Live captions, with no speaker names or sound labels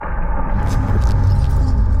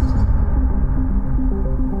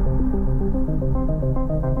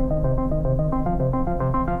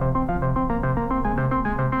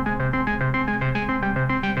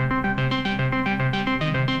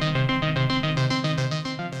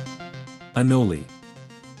Annoli.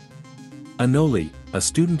 Annoli, a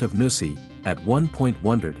student of Nussi, at one point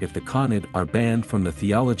wondered if the Qanid are banned from the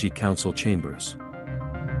Theology Council chambers.